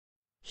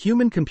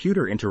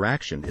Human-computer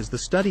interaction is the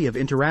study of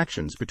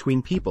interactions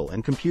between people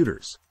and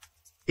computers.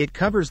 It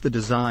covers the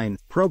design,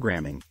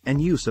 programming,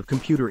 and use of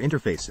computer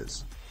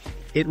interfaces.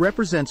 It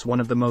represents one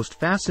of the most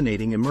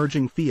fascinating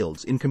emerging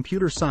fields in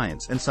computer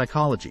science and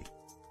psychology.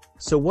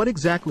 So what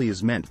exactly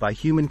is meant by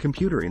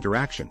human-computer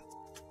interaction?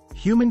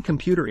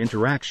 Human-computer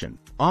interaction,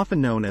 often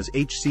known as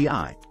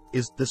HCI,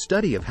 is the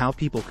study of how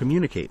people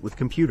communicate with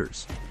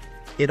computers.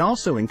 It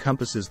also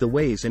encompasses the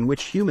ways in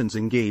which humans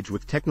engage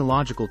with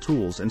technological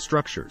tools and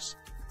structures.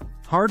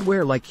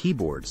 Hardware like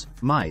keyboards,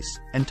 mice,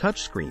 and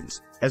touchscreens,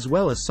 as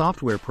well as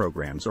software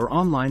programs or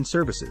online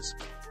services,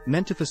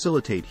 meant to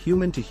facilitate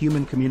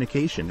human-to-human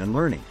communication and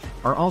learning,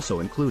 are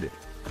also included.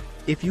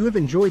 If you have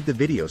enjoyed the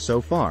video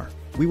so far,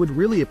 we would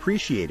really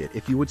appreciate it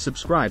if you would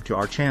subscribe to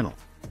our channel.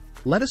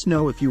 Let us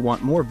know if you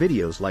want more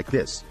videos like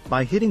this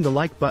by hitting the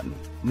like button.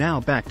 Now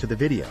back to the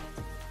video.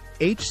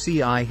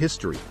 HCI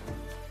history.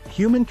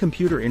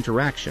 Human-computer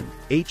interaction,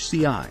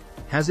 HCI,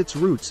 has its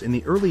roots in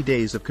the early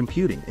days of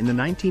computing in the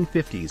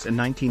 1950s and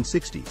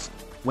 1960s,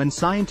 when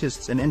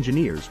scientists and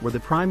engineers were the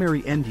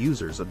primary end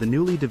users of the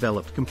newly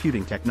developed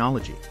computing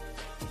technology.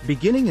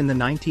 Beginning in the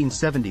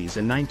 1970s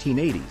and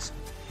 1980s,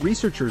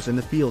 researchers in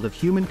the field of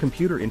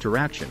human-computer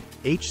interaction,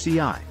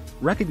 HCI,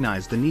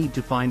 recognized the need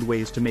to find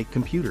ways to make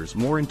computers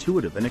more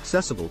intuitive and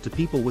accessible to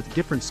people with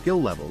different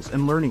skill levels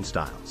and learning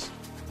styles.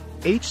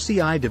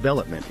 HCI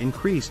development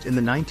increased in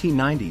the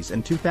 1990s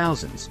and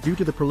 2000s due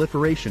to the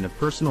proliferation of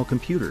personal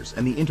computers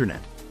and the Internet.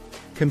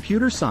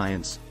 Computer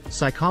science,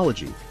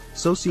 psychology,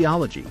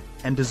 sociology,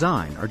 and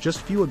design are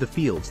just few of the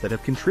fields that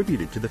have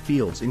contributed to the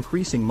field's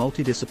increasing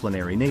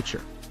multidisciplinary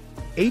nature.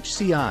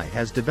 HCI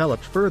has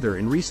developed further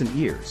in recent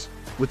years,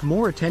 with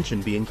more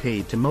attention being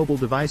paid to mobile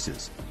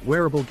devices,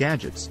 wearable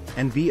gadgets,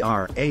 and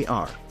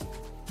VR/AR.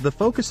 The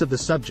focus of the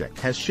subject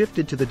has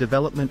shifted to the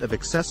development of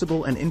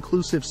accessible and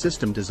inclusive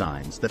system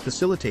designs that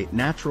facilitate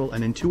natural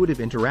and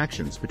intuitive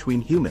interactions between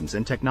humans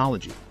and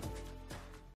technology.